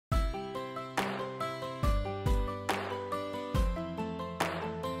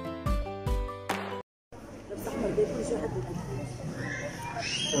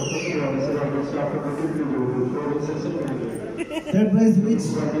Third prize which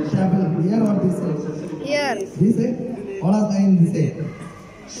table? Here or this side? Here. This side? All are in this side.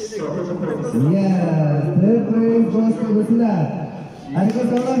 Yeah. Third prize goes to Rusla. And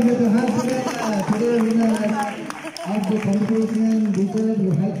because all of you to have today winner of the competition, declared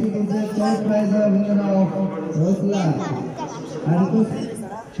you happy to the third prize winner of Rusla. And because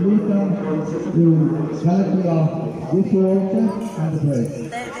please come to collect your gift voucher and prize.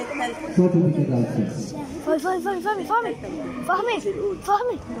 Certificate also. فهمي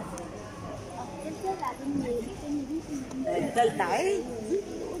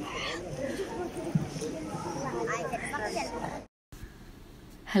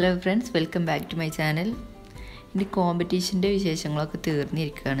hello friends, welcome back to my channel. എൻ്റെ കോമ്പറ്റീഷൻ്റെ വിശേഷങ്ങളൊക്കെ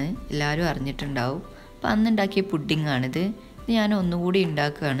തീർന്നിരിക്കുകയാണ്, എല്ലാവരും അറിഞ്ഞിട്ടുണ്ടാവും. അപ്പോൾ അന്നുണ്ടാക്കിയ പുഡിങ്ങാണിത്. ഇത് ഞാൻ ഒന്നുകൂടി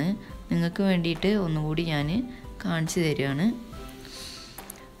ഉണ്ടാക്കുകയാണ്, നിങ്ങൾക്ക് വേണ്ടിയിട്ട് ഒന്നുകൂടി ഞാൻ കാണിച്ചു തരികയാണ്.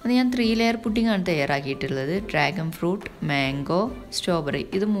 അത് ഞാൻ 3 ലെയർ പുഡിങ്ങാണ് തയ്യാറാക്കിയിട്ടുള്ളത്. ഡ്രാഗൺ ഫ്രൂട്ട്, മാംഗോ, സ്ട്രോബെറി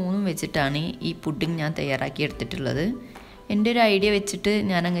ഇത് മൂന്നും വെച്ചിട്ടാണ് ഈ പുഡിങ് ഞാൻ തയ്യാറാക്കിയെടുത്തിട്ടുള്ളത്. എൻ്റെ ഒരു ഐഡിയ വെച്ചിട്ട്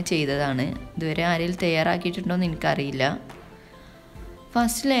ഞാനങ്ങ് ചെയ്തതാണ്. ഇതുവരെ ആരെങ്കിലും തയ്യാറാക്കിയിട്ടുണ്ടോ എന്ന് എനിക്കറിയില്ല.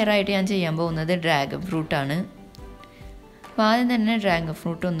 ഫസ്റ്റ് ലെയറായിട്ട് ഞാൻ ചെയ്യാൻ പോകുന്നത് ഡ്രാഗൺ ഫ്രൂട്ടാണ്. അപ്പോൾ ആദ്യം തന്നെ ഡ്രാഗൺ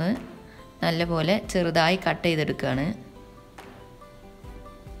ഫ്രൂട്ട് ഒന്ന് നല്ലപോലെ ചെറുതായി കട്ട് ചെയ്തെടുക്കുകയാണ്.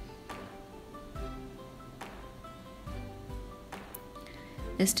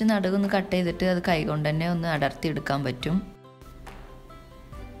 ജസ്റ്റ് നടുകൊന്ന് കട്ട് ചെയ്തിട്ട് അത് കൈകൊണ്ട് തന്നെ ഒന്ന് അടർത്തിയെടുക്കാൻ പറ്റും.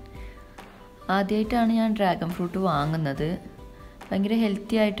 ആദ്യമായിട്ടാണ് ഞാൻ ഡ്രാഗൺ ഫ്രൂട്ട് വാങ്ങുന്നത്. ഭയങ്കര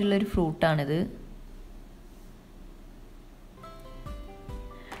ഹെൽത്തി ആയിട്ടുള്ളൊരു ഫ്രൂട്ടാണിത്.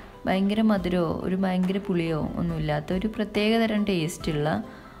 ഭയങ്കര മധുരമോ ഭയങ്കര പുളിയോ ഒന്നുമില്ലാത്ത ഒരു പ്രത്യേകതരം ടേസ്റ്റുള്ള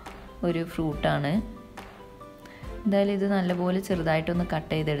ഒരു ഫ്രൂട്ടാണ്. എന്തായാലും ഇത് നല്ലപോലെ ചെറുതായിട്ടൊന്ന്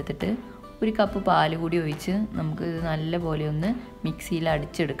കട്ട് ചെയ്തെടുത്തിട്ട് 1 കപ്പ് പാൽ കൂടി ഒഴിച്ച് നമുക്ക് ഇത് നല്ലപോലെ ഒന്ന് മിക്സിയിൽ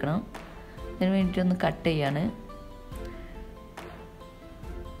അടിച്ചെടുക്കണം. അതിന് വേണ്ടിയിട്ടൊന്ന് കട്ട് ചെയ്യാണ്.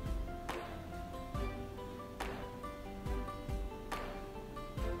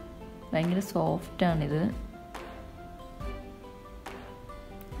 ഭയങ്കര സോഫ്റ്റാണിത്.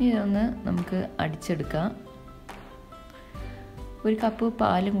 ഇതൊന്ന് നമുക്ക് അടിച്ചെടുക്കാം. 1 കപ്പ്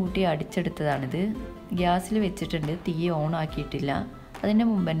പാലും കൂട്ടി അടിച്ചെടുത്തതാണിത്. ഗ്യാസിൽ വെച്ചിട്ടുണ്ട്, തീ ഓൺ ആക്കിയിട്ടില്ല. അതിൻ്റെ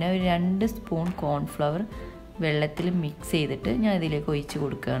മുമ്പ് തന്നെ ഒരു 2 സ്പൂൺ കോൺഫ്ലവർ വെള്ളത്തിൽ മിക്സ് ചെയ്തിട്ട് ഞാൻ ഇതിലേക്ക് ഒഴിച്ച്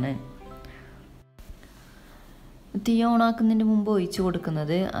കൊടുക്കുകയാണ്. തീ ഓണാക്കുന്നതിന് മുമ്പ് ഒഴിച്ച്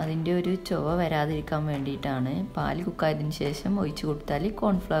കൊടുക്കുന്നത് അതിൻ്റെ ഒരു ചുവ വരാതിരിക്കാൻ വേണ്ടിയിട്ടാണ്. പാൽ കുക്കായതിന് ശേഷം ഒഴിച്ച് കൊടുത്താൽ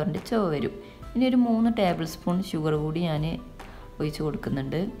കോൺഫ്ലവറിൻ്റെ ചുവ വരും. ഇനി ഒരു 3 ടേബിൾ സ്പൂൺ ഷുഗർ കൂടി ഞാൻ ഒഴിച്ച്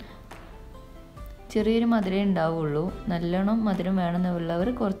കൊടുക്കുന്നുണ്ട്. ചെറിയൊരു മധുരം ഉണ്ടാവുള്ളൂ. നല്ലോണം മധുരം വേണമെന്നുള്ളവർ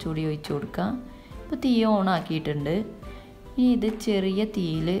കുറച്ചുകൂടി ഒഴിച്ച് കൊടുക്കുക. ഇപ്പോൾ തീ ഓണാക്കിയിട്ടുണ്ട്. ഇനി ഇത് ചെറിയ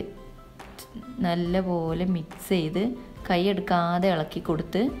തീയിൽ നല്ലപോലെ മിക്സ് ചെയ്ത് കൈയെടുക്കാതെ ഇളക്കി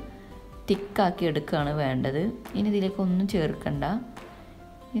കൊടുത്ത് തിക്കാക്കി എടുക്കുകയാണ് വേണ്ടത്. ഇനി ഇതിലേക്കൊന്നും ചേർക്കണ്ട.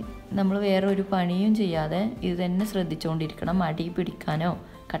 നമ്മൾ വേറെ ഒരു പണിയും ചെയ്യാതെ ഇത് തന്നെ ശ്രദ്ധിച്ചുകൊണ്ടിരിക്കണം. അടി പിടിക്കാനോ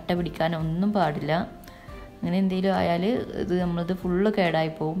കട്ട പിടിക്കാനോ ഒന്നും പാടില്ല. അങ്ങനെ എന്തെങ്കിലും ആയാൽ ഇത് നമ്മളിത് ഫുള്ള്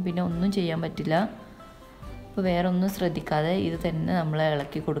കേടായി പോവും, പിന്നെ ഒന്നും ചെയ്യാൻ പറ്റില്ല. അപ്പോൾ വേറെ ഒന്നും ശ്രദ്ധിക്കാതെ ഇത് തന്നെ നമ്മൾ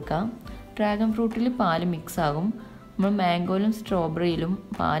ഇളക്കി കൊടുക്കാം. ഡ്രാഗൺ ഫ്രൂട്ടിൽ പാൽ മിക്സ് ആകും. നമ്മൾ മാംഗോയിലും സ്ട്രോബെറിയിലും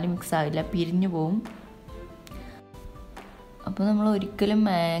പാൽ മിക്സ് ആകില്ല, പിരിഞ്ഞു പോവും. അപ്പോൾ നമ്മൾ ഒരിക്കലും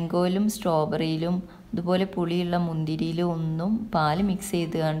മാംഗോയിലും സ്ട്രോബെറിയിലും അതുപോലെ പുളിയുള്ള മുന്തിരിയിലും ഒന്നും പാൽ മിക്സ്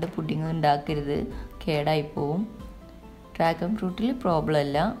ചെയ്തുകൊണ്ട് പുഡിങ് ഉണ്ടാക്കരുത്, കേടായി പോവും. ഡ്രാഗൺ ഫ്രൂട്ടിൽ പ്രോബ്ലം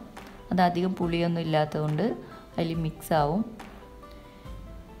അല്ല, അതധികം പുളിയൊന്നും ഇല്ലാത്തതുകൊണ്ട് അതിൽ മിക്സ് ആവും.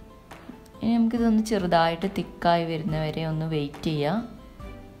 ഇനി നമുക്കിതൊന്ന് ചെറുതായിട്ട് തിക്കായി വരുന്നവരെ ഒന്ന് വെയിറ്റ് ചെയ്യാം.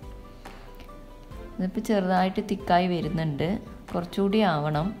 ഇതിപ്പോൾ ചെറുതായിട്ട് തിക്കായി വരുന്നുണ്ട്, കുറച്ചുകൂടി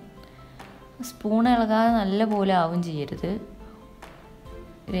ആവണം. സ്പൂൺ ഇളകാതെ നല്ല പോലെ ആവും ചെയ്യരുത്.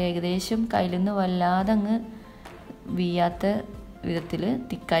 ഏകദേശം കയ്യിൽ നിന്ന് വല്ലാതെ അങ്ങ് വീയാത്ത വിധത്തിൽ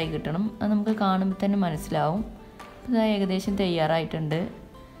തിക്കായി കിട്ടണം. അത് നമുക്ക് കാണുമ്പോൾ തന്നെ മനസ്സിലാവും. ഇത് ഏകദേശം തയ്യാറായിട്ടുണ്ട്,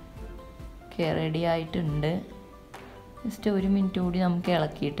 റെഡി ആയിട്ടുണ്ട്. ജസ്റ്റ് 1 മിനിറ്റ് കൂടി നമുക്ക്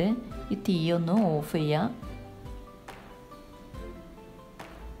ഇളക്കിയിട്ട് ഈ തീ ഒന്ന് ഓഫ് ചെയ്യാം.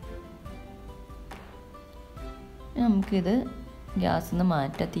 നമുക്കിത് ഗ്യാസിൽ നിന്ന്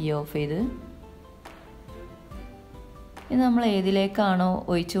മാറ്റാം, തീ ഓഫ് ചെയ്ത്. ഇത് നമ്മൾ ഏതിലേക്കാണോ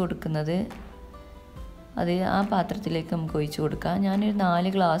ഒഴിച്ചു കൊടുക്കുന്നത് അത് ആ പാത്രത്തിലേക്ക് നമുക്ക് ഒഴിച്ചു കൊടുക്കാം. ഞാനൊരു 4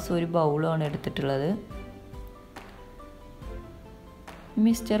 ഗ്ലാസ് 1 ബൗളാണ് എടുത്തിട്ടുള്ളത്.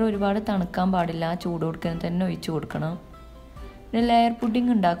 മിക്സ്ചർ ഒരുപാട് തണുക്കാൻ പാടില്ല, ചൂട് കൊടുക്കാൻ തന്നെ ഒഴിച്ചു കൊടുക്കണം. പിന്നെ ലെയർ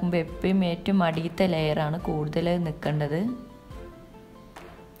പുഡിംഗ് ഉണ്ടാക്കുമ്പോൾ എപ്പോഴും ഏറ്റവും അടിയത്തെ ലെയറാണ് കൂടുതൽ നിൽക്കേണ്ടത്.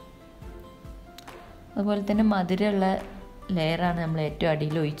 അതുപോലെ തന്നെ മധുരമുള്ള ലെയറാണ് നമ്മൾ ഏറ്റവും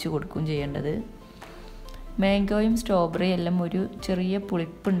അടിയിൽ ഒഴിച്ചു കൊടുക്കുകയും ചെയ്യേണ്ടത്. മാംഗോയും സ്ട്രോബെറിയും എല്ലാം ഒരു ചെറിയ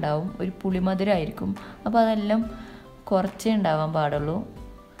പുളിപ്പുണ്ടാവും, ഒരു പുളിമധുരമായിരിക്കും. അപ്പോൾ അതെല്ലാം കുറച്ചേ ഉണ്ടാവാൻ പാടുള്ളൂ.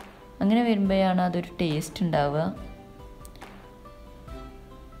 അങ്ങനെ വരുമ്പോഴാണ് അതൊരു ടേസ്റ്റ് ഉണ്ടാവുക.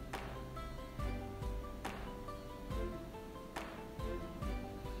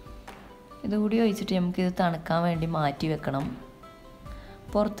 ഇതുകൂടി ഒഴിച്ചിട്ട് നമുക്കിത് തണുക്കാൻ വേണ്ടി മാറ്റി വെക്കണം.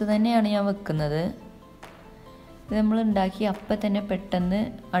 പുറത്ത് തന്നെയാണ് ഞാൻ വെക്കുന്നത്. ഇത് നമ്മൾ ഉണ്ടാക്കി അപ്പം തന്നെ പെട്ടെന്ന്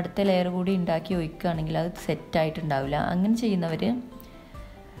അടുത്ത ലെയർ കൂടി ഉണ്ടാക്കി ഒഴിക്കുകയാണെങ്കിൽ അത് സെറ്റായിട്ടുണ്ടാവില്ല. അങ്ങനെ ചെയ്യുന്നവർ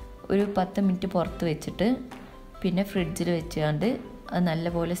ഒരു 10 മിനിറ്റ് പുറത്ത് വെച്ചിട്ട് പിന്നെ ഫ്രിഡ്ജിൽ വെച്ചുകൊണ്ട് അത്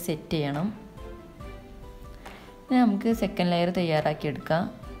നല്ലപോലെ സെറ്റ് ചെയ്യണം. ഇനി നമുക്ക് സെക്കൻഡ് ലെയർ തയ്യാറാക്കി എടുക്കാം.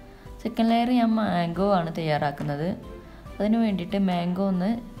 സെക്കൻഡ് ലെയർ ഞാൻ മാംഗോ ആണ് തയ്യാറാക്കുന്നത്. അതിന് വേണ്ടിയിട്ട് മാംഗോ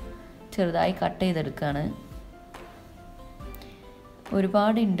ഒന്ന് ചെറുതായി കട്ട് ചെയ്തെടുക്കുകയാണ്.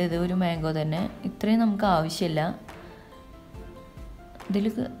 ഒരുപാടുണ്ട് ഇത്, ഒരു മാംഗോ തന്നെ. ഇത്രയും നമുക്ക് ആവശ്യമില്ല. ഇതിൽ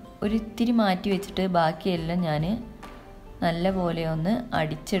ഒരിത്തിരി മാറ്റി വെച്ചിട്ട് ബാക്കിയെല്ലാം ഞാൻ നല്ല പോലെ ഒന്ന്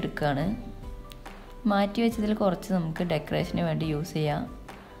അടിച്ചെടുക്കുകയാണ്. മാറ്റി വെച്ചതിൽ കുറച്ച് നമുക്ക് ഡെക്കറേഷന് വേണ്ടി യൂസ് ചെയ്യാം.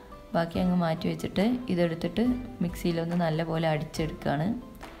 ബാക്കി അങ്ങ് മാറ്റി വെച്ചിട്ട് ഇതെടുത്തിട്ട് മിക്സിയിലൊന്ന് നല്ല പോലെ അടിച്ചെടുക്കുകയാണ്.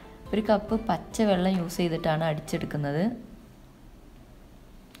 ഒരു കപ്പ് പച്ചവെള്ളം യൂസ് ചെയ്തിട്ടാണ് അടിച്ചെടുക്കുന്നത്.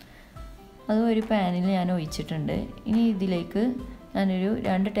 അത് ഒരു പാനിൽ ഞാൻ ഒഴിച്ചിട്ടുണ്ട്. ഇനി ഇതിലേക്ക് ഞാനൊരു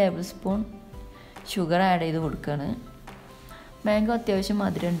 2 ടേബിൾ സ്പൂൺ ഷുഗർ ആഡ് ചെയ്ത് കൊടുക്കുകയാണ്. മാംഗോ അത്യാവശ്യം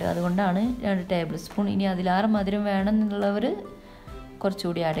മധുരമുണ്ട്, അതുകൊണ്ടാണ് 2 ടേബിൾ സ്പൂൺ. ഇനി അതിലേറെ മധുരം വേണമെന്നുള്ളവർ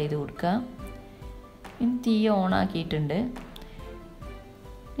കുറച്ചുകൂടി ആഡ് ചെയ്ത് കൊടുക്കുക. ഇനി തീ ഓണാക്കിയിട്ടുണ്ട്.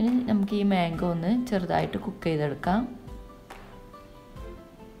 ഇനി നമുക്ക് ഈ മാംഗോ ഒന്ന് ചെറുതായിട്ട് കുക്ക് ചെയ്തെടുക്കാം.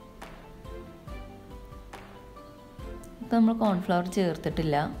 ഇപ്പം നമ്മൾ കോൺഫ്ലവർ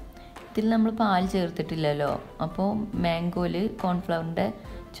ചേർത്തിട്ടില്ല, ഇതിൽ നമ്മൾ പാൽ ചേർത്തിട്ടില്ലല്ലോ. അപ്പോൾ മാംഗോയിൽ കോൺഫ്ലവറിൻ്റെ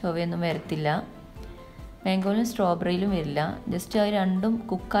ചുവയൊന്നും വരത്തില്ല. മാംഗോയിലും സ്ട്രോബെറിയിലും വരില്ല. ജസ്റ്റ് അത് രണ്ടും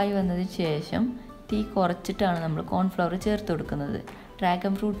കുക്കായി വന്നതിന് ശേഷം തീ കുറച്ചിട്ടാണ് നമ്മൾ കോൺഫ്ലവർ ചേർത്ത് കൊടുക്കുന്നത്.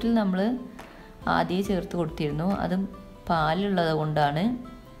 ഡ്രാഗൺ ഫ്രൂട്ടിൽ നമ്മൾ ആദ്യമേ ചേർത്ത് കൊടുത്തിരുന്നു. അത് പാലുള്ളത് കൊണ്ടാണ്,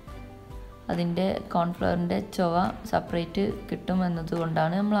 അതിൻ്റെ കോൺഫ്ലവറിൻ്റെ ചുവ സെപ്പറേറ്റ് കിട്ടും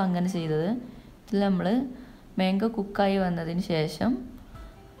എന്നതുകൊണ്ടാണ് നമ്മൾ അങ്ങനെ ചെയ്തത്. ഇതിൽ നമ്മൾ മാംഗോ കുക്കായി വന്നതിന് ശേഷം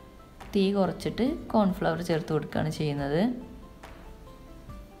തീ കുറച്ചിട്ട് കോൺഫ്ലവർ ചേർത്ത് കൊടുക്കുകയാണ് ചെയ്യുന്നത്.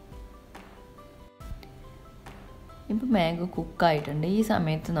 ഇപ്പോൾ മാംഗോ കുക്കായിട്ടുണ്ട്. ഈ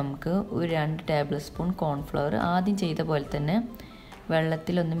സമയത്ത് നമുക്ക് ഒരു 2 ടേബിൾ സ്പൂൺ കോൺഫ്ലവർ ആദ്യം ചെയ്ത പോലെ തന്നെ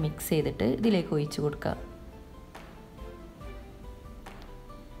വെള്ളത്തിലൊന്ന് മിക്സ് ചെയ്തിട്ട് ഇതിലേക്ക് ഒഴിച്ച് കൊടുക്കുക.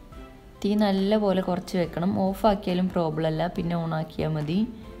 തീ നല്ല പോലെ കുറച്ച് വെക്കണം. ഓഫാക്കിയാലും പ്രോബ്ലം അല്ല, പിന്നെ ഓണാക്കിയാൽ മതി,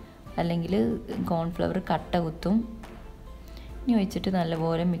 അല്ലെങ്കിൽ കോൺഫ്ലവർ കട്ട കുത്തും. ഇനി ഒഴിച്ചിട്ട്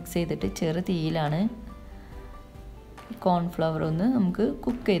നല്ലപോലെ മിക്സ് ചെയ്തിട്ട് ചെറു തീയിലാണ് കോൺഫ്ലവർ ഒന്ന് നമുക്ക്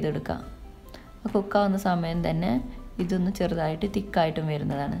കുക്ക് ചെയ്തെടുക്കാം. കുക്കാവുന്ന സമയം തന്നെ ഇതൊന്ന് ചെറുതായിട്ട് തിക്കായിട്ടും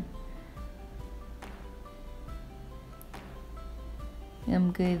വരുന്നതാണ്.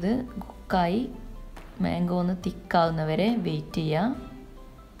 നമുക്ക് ഇത് കുക്കായി മാംഗോ ഒന്ന് തിക്കാവുന്നവരെ വെയിറ്റ് ചെയ്യാം.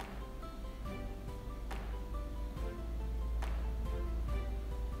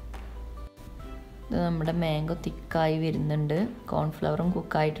 ഇത് നമ്മുടെ മാംഗോ തിക്കായി വരുന്നുണ്ട്. കോൺഫ്ലവറും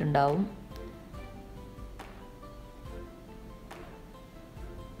കുക്കായിട്ടുണ്ടാവും.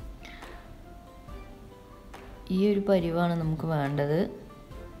 ഈ ഒരു പരിവാണ് നമുക്ക് വേണ്ടത്.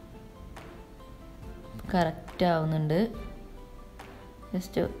 കറക്റ്റ് ആവുന്നുണ്ട്.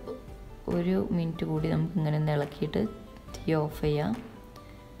 ജസ്റ്റ് 1 മിനിറ്റ് കൂടി നമുക്ക് ഇങ്ങനെ ഇളക്കിയിട്ട് തീ ഓഫ് ചെയ്യാം.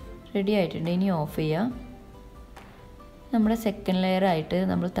 റെഡി ആയിട്ടുണ്ട്. ഇനി ഓഫ് ചെയ്യാം. നമ്മുടെ സെക്കൻഡ് ലെയർ ആയിട്ട്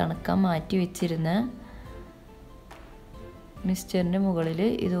നമ്മൾ തണുക്കാൻ മാറ്റി വെച്ചിരുന്ന മിക്സ്ചറിൻ്റെ മുകളിൽ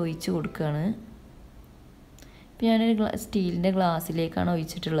ഇത് ഒഴിച്ച് കൊടുക്കുകയാണ്. ഇപ്പം ഞാനൊരു സ്റ്റീലിൻ്റെ ഗ്ലാസ്സിലേക്കാണ്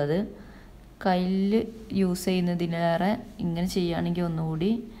ഒഴിച്ചിട്ടുള്ളത്. കയ്യിൽ യൂസ് ചെയ്യുന്നതിലേറെ ഇങ്ങനെ ചെയ്യുകയാണെങ്കിൽ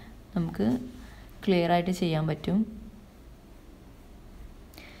ഒന്നുകൂടി നമുക്ക് ക്ലിയർ ആയിട്ട് ചെയ്യാൻ പറ്റും.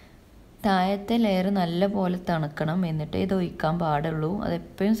 താഴത്തെ ലെയർ നല്ല പോലെ തണുക്കണം, എന്നിട്ട് ഇത് ഒഴിക്കാൻ പാടുള്ളൂ.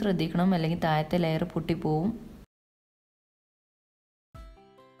 അതെപ്പോഴും ശ്രദ്ധിക്കണം, അല്ലെങ്കിൽ താഴത്തെ ലെയർ പൊട്ടിപ്പോവും.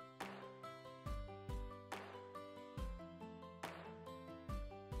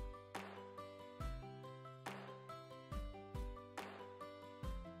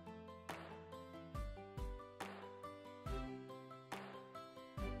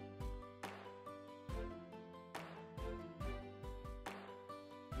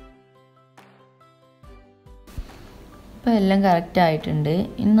 ഇപ്പോൾ എല്ലാം കറക്റ്റ് ആയിട്ടുണ്ട്.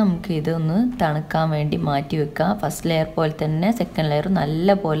 ഇനി നമുക്ക് ഇതൊന്ന് തണുക്കാൻ വേണ്ടി മാറ്റി വെക്കാം. ഫസ്റ്റ് ലെയർ പോലെ തന്നെ സെക്കൻഡ് ലെയർ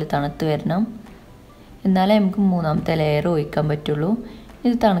നല്ല പോലെ തണുത്ത് വരണം, എന്നാലേ നമുക്ക് മൂന്നാമത്തെ ലെയർ ഒഴിക്കാൻ പറ്റുള്ളൂ.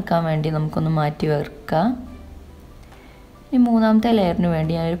 ഇത് തണുക്കാൻ വേണ്ടി നമുക്കൊന്ന് മാറ്റി വെക്കാം. ഈ മൂന്നാമത്തെ ലെയറിന്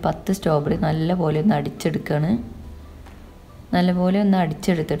വേണ്ടി ഞാനൊരു 10 സ്ട്രോബെറി നല്ല പോലെ ഒന്ന് അടിച്ചെടുക്കുകയാണ്. നല്ലപോലെ ഒന്ന്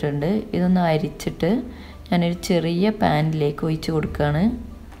അടിച്ചെടുത്തിട്ടുണ്ട്. ഇതൊന്ന് അരിച്ചിട്ട് ഞാനൊരു ചെറിയ പാനിലേക്ക് ഒഴിച്ച് കൊടുക്കുകയാണ്.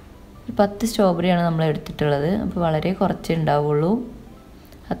 10 സ്ട്രോബെറിയാണ് നമ്മൾ എടുത്തിട്ടുള്ളത്. അപ്പോൾ വളരെ കുറച്ചേ ഉണ്ടാവുള്ളൂ,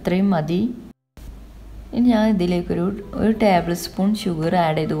 അത്രയും മതി. ഇനി ഞാൻ ഇതിലേക്കൊരു 1 ടേബിൾ സ്പൂൺ ഷുഗർ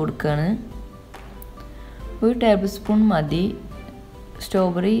ആഡ് ചെയ്ത് കൊടുക്കുകയാണ്. 1 ടേബിൾ സ്പൂൺ മതി.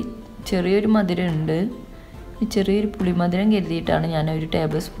 സ്ട്രോബെറി ചെറിയൊരു മധുരം ഉണ്ട്, ചെറിയൊരു പുളിമധുരം കരുതിയിട്ടാണ് ഞാൻ 1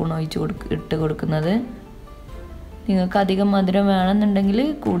 ടേബിൾ സ്പൂൺ ഇട്ട് കൊടുക്കുന്നത്. നിങ്ങൾക്ക് അധികം മധുരം വേണമെന്നുണ്ടെങ്കിൽ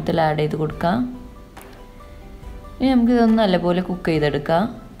കൂടുതൽ ആഡ് ചെയ്ത് കൊടുക്കാം. ഇനി നമുക്കിതൊന്ന് നല്ലപോലെ കുക്ക് ചെയ്തെടുക്കാം.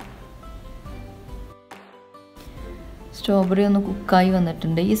 സ്ട്രോബെറി ഒന്ന് കുക്കായി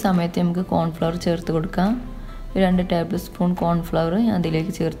വന്നിട്ടുണ്ട്. ഈ സമയത്ത് നമുക്ക് കോൺഫ്ലവർ ചേർത്ത് കൊടുക്കാം. 2 ടേബിൾ സ്പൂൺ കോൺഫ്ലവർ ഞാൻ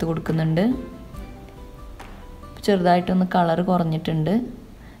അതിലേക്ക് ചേർത്ത് കൊടുക്കുന്നുണ്ട്. ചെറുതായിട്ടൊന്ന് കളർ കുറഞ്ഞിട്ടുണ്ട്,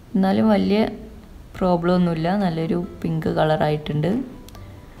 എന്നാലും വലിയ പ്രോബ്ലം ഒന്നുമില്ല, നല്ലൊരു പിങ്ക് കളറായിട്ടുണ്ട്.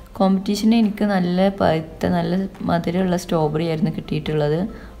 കോമ്പറ്റീഷന് എനിക്ക് നല്ല പഴുത്ത നല്ല മധുരമുള്ള സ്ട്രോബെറി ആയിരുന്നു കിട്ടിയിട്ടുള്ളത്.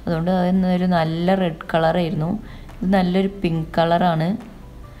 അതുകൊണ്ട് അതൊരു നല്ല റെഡ് കളറായിരുന്നു. ഇത് നല്ലൊരു പിങ്ക് കളറാണ്.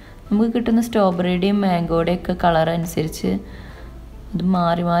 നമുക്ക് കിട്ടുന്ന സ്ട്രോബെറിയുടെയും മാംഗോയുടെയും ഒക്കെ കളർ അനുസരിച്ച് അത്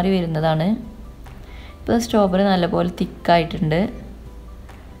മാറി മാറി വരുന്നതാണ്. ഇപ്പോൾ സ്ട്രോബെറി നല്ലപോലെ തിക്കായി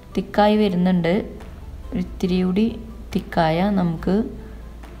വരുന്നുണ്ട്. ഇത്തിരി കൂടി തിക്കായ നമുക്ക്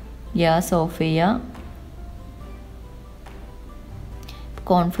ഗ്യാസ് ഓഫ് ചെയ്യാം.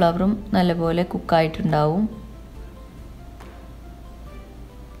 കോൺഫ്ലവറും നല്ലപോലെ കുക്കായിട്ടുണ്ടാവും.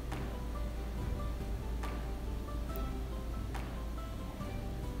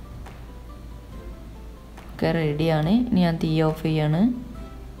 ഒക്കെ റെഡിയാണ്. ഇനി ഞാൻ തീ ഓഫ് ചെയ്യാണ്.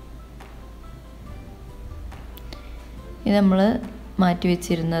 ഇത് നമ്മൾ മാറ്റി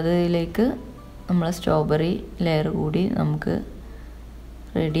വെച്ചിരുന്നതിലേക്ക് നമ്മൾ സ്ട്രോബെറി ലെയർ കൂടി നമുക്ക്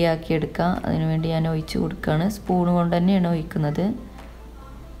റെഡിയാക്കിയെടുക്കാം. അതിനുവേണ്ടി ഞാൻ ഒഴിച്ച് കൊടുക്കുകയാണ്. സ്പൂൺ കൊണ്ട് തന്നെയാണ് ഒഴിക്കുന്നത്.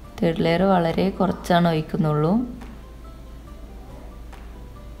 3rd ലെയർ വളരെ കുറച്ചാണ് ഒഴിക്കുന്നുള്ളൂ.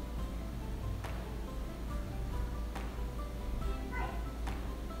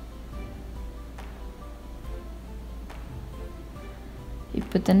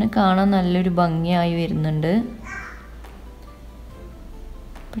 ഇപ്പം തന്നെ കാണാൻ നല്ലൊരു ഭംഗിയായി വരുന്നുണ്ട്.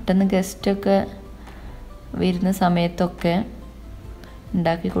 പെട്ടെന്ന് ഗസ്റ്റൊക്കെ വരുന്ന സമയത്തൊക്കെ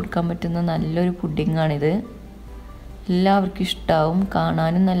ഉണ്ടാക്കി കൊടുക്കാൻ പറ്റുന്ന നല്ലൊരു പുഡിങ്ങാണിത്. എല്ലാവർക്കും ഇഷ്ടമാവും.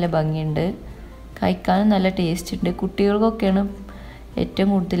 കാണാനും നല്ല ഭംഗിയുണ്ട്, കഴിക്കാനും നല്ല ടേസ്റ്റ് ഉണ്ട്. കുട്ടികൾക്കൊക്കെയാണ് ഏറ്റവും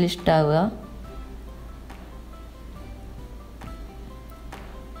കൂടുതൽ ഇഷ്ടമാവുക.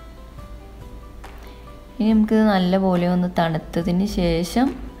 ഇനി നമുക്കിത് നല്ലപോലെ ഒന്ന് തണുത്തതിന് ശേഷം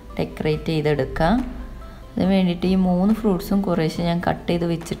ഡെക്കറേറ്റ് ചെയ്തെടുക്കാം. അതിന് വേണ്ടിയിട്ട് ഈ 3 ഫ്രൂട്ട്സും കുറേശ്ശെ ഞാൻ കട്ട് ചെയ്ത്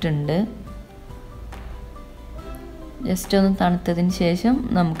വെച്ചിട്ടുണ്ട്. ജസ്റ്റ് ഒന്ന് തണുത്തതിന് ശേഷം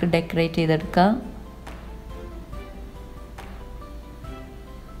നമുക്ക് ഡെക്കറേറ്റ് ചെയ്തെടുക്കാം.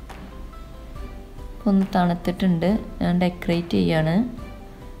 ഒന്ന് തണുത്തിട്ടുണ്ട്, ഞാൻ ഡെക്കറേറ്റ് ചെയ്യാണ്.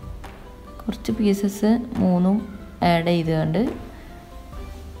 കുറച്ച് പീസസ് 3ഉം ആഡ് ചെയ്തുകൊണ്ട്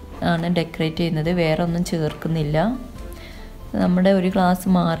ആണ് ഡെക്കറേറ്റ് ചെയ്യുന്നത്, വേറെ ഒന്നും ചേർക്കുന്നില്ല. നമ്മുടെ ഒരു ഗ്ലാസ്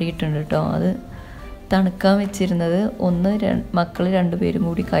മാറിയിട്ടുണ്ട് കേട്ടോ. അത് തണുക്കാൻ വെച്ചിരുന്നത് മക്കൾ 2 പേരും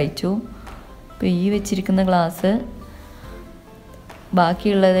കൂടി കഴിച്ചു. അപ്പോൾ ഈ വെച്ചിരിക്കുന്ന ഗ്ലാസ്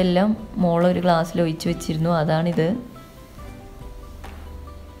ബാക്കിയുള്ളതെല്ലാം മോളൊരു ഗ്ലാസ്സിൽ ഒഴിച്ച് വെച്ചിരുന്നു, അതാണിത്.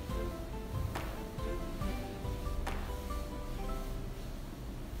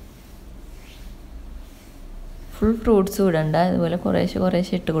 ഫുൾ ഫ്രൂട്ട്സ് ഇടണ്ട, ഇതുപോലെ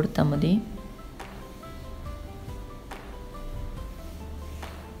കുറേശ്ശെ ഇട്ട് കൊടുത്താൽ മതി.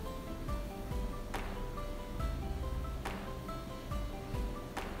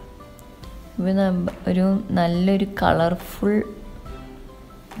 ഒരു നല്ലൊരു കളർഫുൾ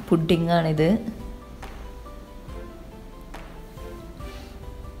പുഡിങ്ങാണിത്.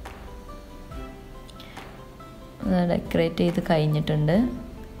 ഡെക്കറേറ്റ് ചെയ്ത് കഴിഞ്ഞിട്ടുണ്ട്.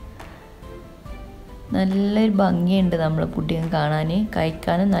 നല്ലൊരു ഭംഗിയുണ്ട് നമ്മൾ പുഡിങ് കാണാൻ,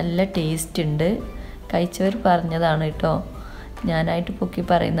 കഴിക്കാനും നല്ല ടേസ്റ്റ് ഉണ്ട്. കഴിച്ചവർ പറഞ്ഞതാണ് കേട്ടോ, ഞാനായിട്ട് പൊക്കി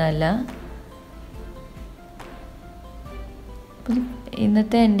പറയുന്നതല്ല.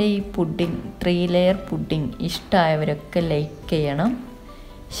 ഇന്നത്തെ എൻ്റെ ഈ പുഡിങ് 3 ലെയർ പുഡിങ് ഇഷ്ടമായവരൊക്കെ ലൈക്ക് ചെയ്യണം,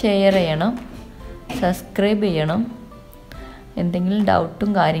 ഷെയർ ചെയ്യണം, സബ്സ്ക്രൈബ് ചെയ്യണം. എന്തെങ്കിലും ഡൗട്ടും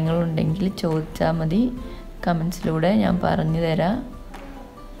കാര്യങ്ങളും ഉണ്ടെങ്കിൽ ചോദിച്ചാൽ മതി, കമൻസിലൂടെ ഞാൻ പറഞ്ഞു തരാം.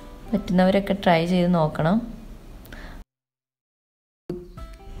 പറ്റുന്നവരൊക്കെ ട്രൈ ചെയ്ത് നോക്കണം.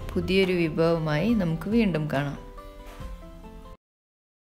 പുതിയൊരു വിഭവമായി നമുക്ക് വീണ്ടും കാണാം.